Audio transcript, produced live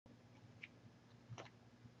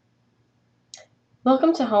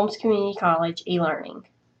Welcome to Holmes Community College eLearning.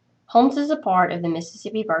 Holmes is a part of the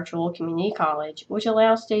Mississippi Virtual Community College, which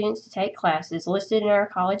allows students to take classes listed in our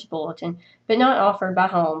college bulletin but not offered by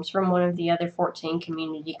Holmes from one of the other 14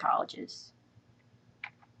 community colleges.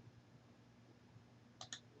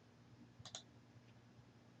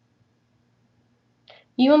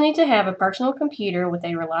 You will need to have a personal computer with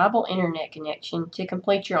a reliable internet connection to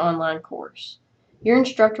complete your online course. Your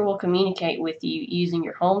instructor will communicate with you using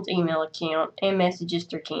your Holmes email account and messages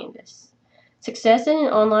through Canvas. Success in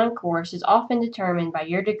an online course is often determined by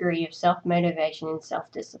your degree of self-motivation and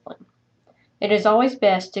self-discipline. It is always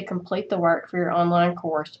best to complete the work for your online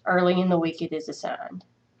course early in the week it is assigned.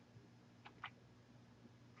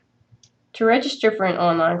 To register for an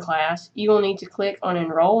online class, you will need to click on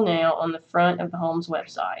Enroll Now on the front of the Holmes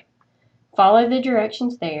website. Follow the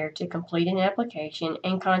directions there to complete an application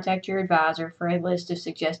and contact your advisor for a list of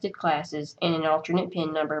suggested classes and an alternate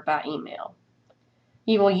PIN number by email.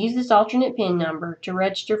 You will use this alternate PIN number to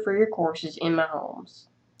register for your courses in My Holmes.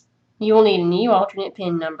 You will need a new alternate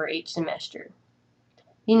PIN number each semester.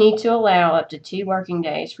 You need to allow up to 2 working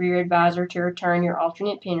days for your advisor to return your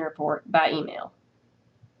alternate PIN report by email.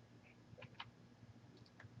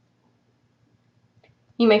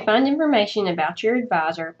 You may find information about your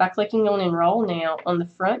advisor by clicking on Enroll Now on the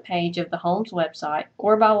front page of the Holmes website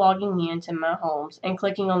or by logging in to My Holmes and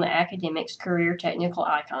clicking on the Academics Career Technical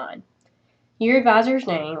icon. Your advisor's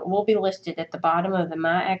name will be listed at the bottom of the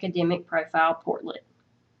My Academic Profile portlet.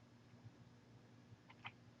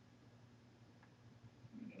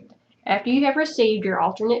 After you have received your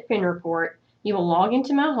alternate PIN report, you will log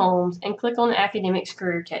into My Holmes and click on the Academics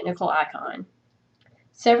Career Technical icon.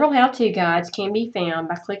 Several how-to guides can be found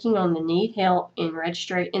by clicking on the Need Help in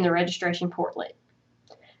the Registration portlet.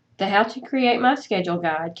 The How to Create My Schedule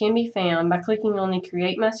guide can be found by clicking on the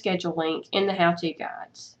Create My Schedule link in the How-to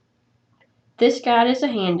guides. This guide is a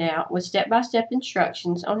handout with step-by-step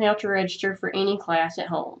instructions on how to register for any class at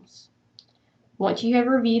Holmes. Once you have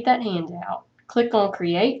reviewed that handout, click on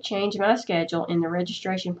Create Change My Schedule in the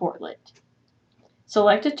Registration portlet.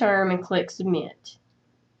 Select a term and click Submit.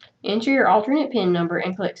 Enter your alternate PIN number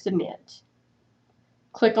and click Submit.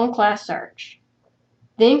 Click on Class Search.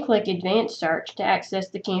 Then click Advanced Search to access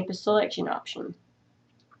the campus selection option.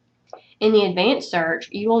 In the Advanced Search,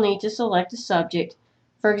 you will need to select a subject,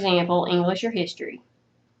 for example, English or History.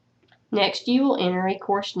 Next, you will enter a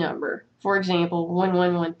course number, for example,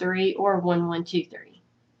 1113 or 1123.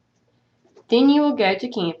 Then you will go to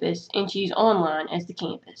Campus and choose Online as the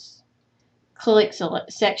campus. Click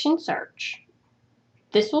Section Search.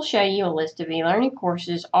 This will show you a list of e-learning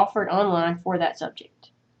courses offered online for that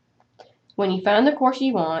subject. When you find the course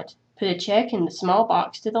you want, put a check in the small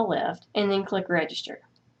box to the left and then click Register.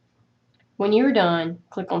 When you are done,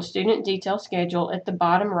 click on Student Detail Schedule at the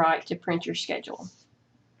bottom right to print your schedule.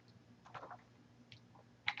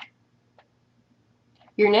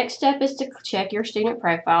 Your next step is to check your student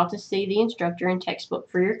profile to see the instructor and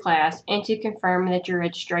textbook for your class and to confirm that your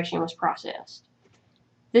registration was processed.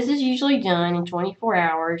 This is usually done in 24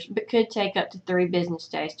 hours, but could take up to 3 business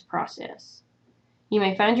days to process. You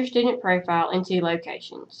may find your student profile in 2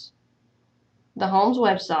 locations: the Holmes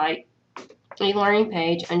website e-learning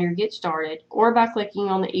page under Get Started, or by clicking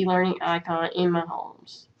on the e-learning icon in My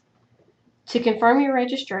Holmes. To confirm your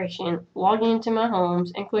registration, log into My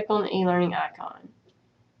Holmes and click on the e-learning icon.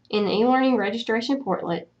 In the e-learning registration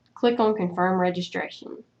portlet, click on Confirm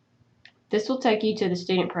Registration. This will take you to the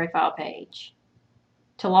student profile page.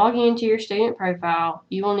 To log into your student profile,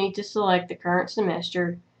 you will need to select the current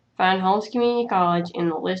semester, find Holmes Community College in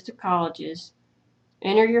the list of colleges,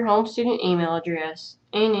 enter your Holmes student email address,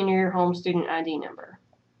 and enter your Holmes student ID number.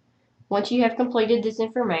 Once you have completed this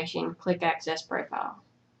information, click Access Profile.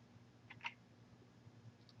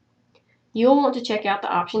 You will want to check out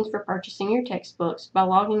the options for purchasing your textbooks by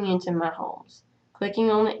logging into My Holmes,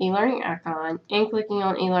 clicking on the e-learning icon, and clicking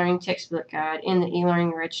on e-learning textbook guide in the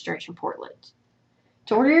e-learning registration portlet.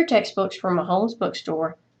 To order your textbooks from a Holmes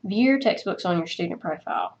bookstore, view your textbooks on your student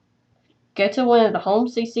profile. Go to one of the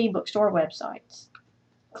Holmes CC bookstore websites.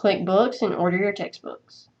 Click Books and order your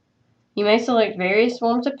textbooks. You may select various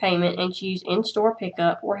forms of payment and choose in-store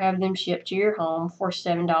pickup or have them shipped to your home for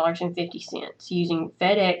 $7.50 using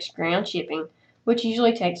FedEx ground shipping, which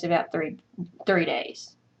usually takes about 3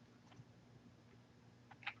 days.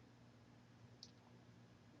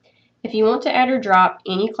 If you want to add or drop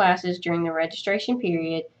any classes during the registration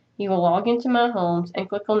period, you will log into My Holmes and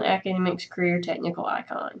click on the Academics Career Technical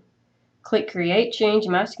icon. Click Create Change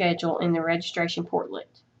My Schedule in the registration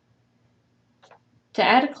portlet. To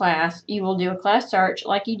add a class, you will do a class search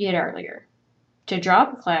like you did earlier. To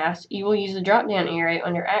drop a class, you will use the drop-down arrow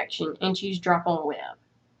under Action and choose Drop on Web.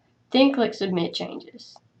 Then click Submit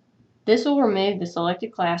Changes. This will remove the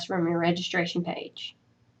selected class from your registration page.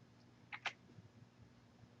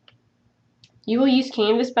 You will use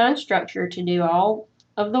Canvas by Instructor to do all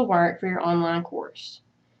of the work for your online course.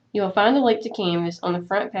 You will find a link to Canvas on the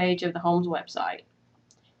front page of the Holmes website.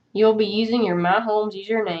 You will be using your My Holmes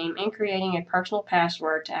username and creating a personal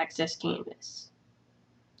password to access Canvas.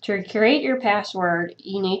 To create your password,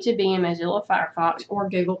 you need to be in Mozilla Firefox or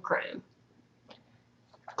Google Chrome.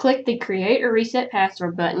 Click the Create or Reset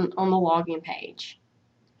Password button on the login page.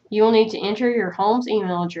 You will need to enter your Holmes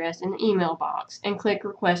email address in the email box and click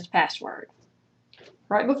Request Password.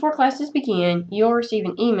 Right before classes begin, you will receive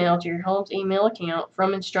an email to your Holmes email account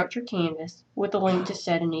from Instructor Canvas with a link to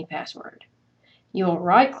set a new password. You will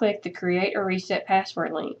right-click the Create or Reset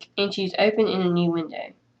Password link and choose Open in a new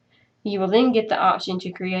window. You will then get the option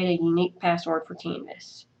to create a unique password for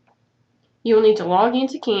Canvas. You will need to log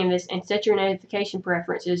into Canvas and set your notification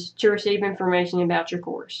preferences to receive information about your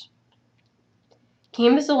course.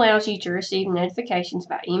 Canvas allows you to receive notifications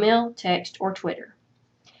by email, text, or Twitter.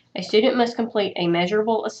 A student must complete a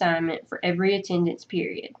measurable assignment for every attendance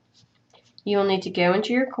period. You will need to go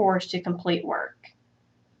into your course to complete work.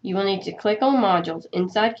 You will need to click on modules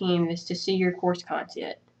inside Canvas to see your course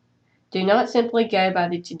content. Do not simply go by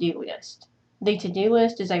the to-do list. The to-do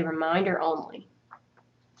list is a reminder only.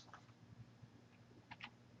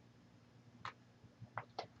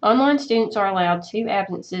 Online students are allowed 2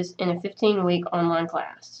 absences in a 15-week online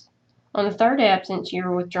class. On the 3rd absence, you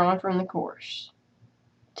are withdrawn from the course.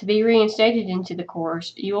 To be reinstated into the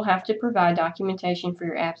course, you will have to provide documentation for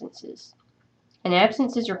your absences. An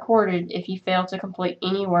absence is recorded if you fail to complete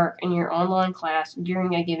any work in your online class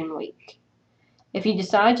during a given week. If you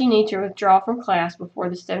decide you need to withdraw from class before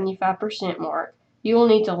the 75% mark, you will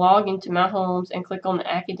need to log into My Holmes and click on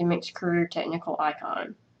the Academics Career Technical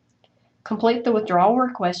icon. Complete the withdrawal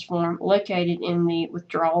request form located in the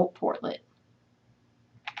Withdrawal Portlet.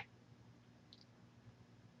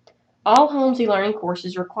 All Holmes e-learning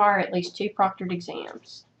courses require at least 2 proctored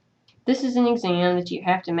exams. This is an exam that you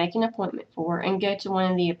have to make an appointment for and go to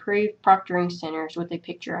one of the approved proctoring centers with a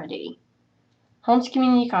picture ID. Holmes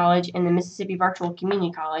Community College and the Mississippi Virtual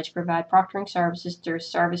Community College provide proctoring services through a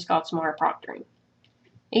service called Smarter Proctoring.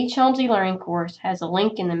 Each Holmes e-learning course has a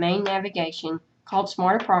link in the main navigation called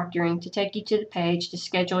Smarter Proctoring to take you to the page to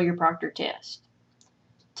schedule your proctor test.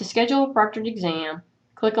 To schedule a proctored exam,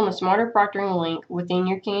 click on the Smarter Proctoring link within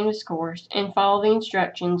your Canvas course and follow the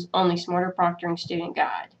instructions on the Smarter Proctoring Student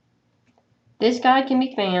Guide. This guide can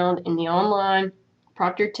be found in the online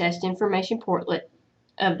Proctor Test Information Portlet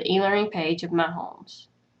of the e-learning page of My Holmes.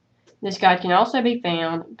 This guide can also be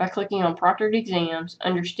found by clicking on Proctored Exams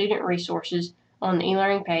under Student Resources on the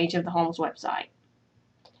e-learning page of the Holmes website.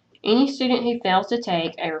 Any student who fails to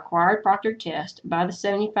take a required proctored test by the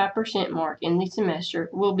 75% mark in the semester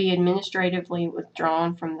will be administratively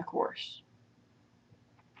withdrawn from the course.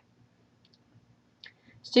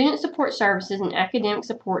 Student support services and academic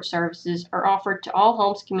support services are offered to all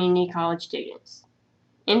Holmes Community College students.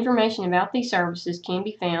 Information about these services can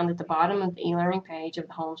be found at the bottom of the e-learning page of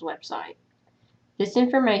the Holmes website. This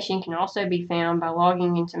information can also be found by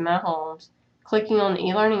logging into My Holmes, clicking on the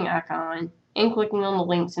e-learning icon, and clicking on the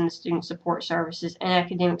links in the Student Support Services and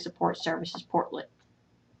Academic Support Services portlet.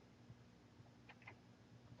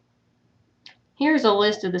 Here is a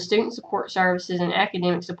list of the Student Support Services and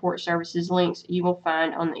Academic Support Services links you will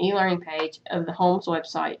find on the e-learning page of the Holmes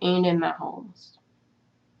website and in My Holmes.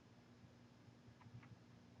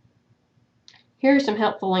 Here are some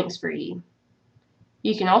helpful links for you.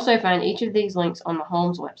 You can also find each of these links on the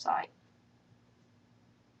Holmes website.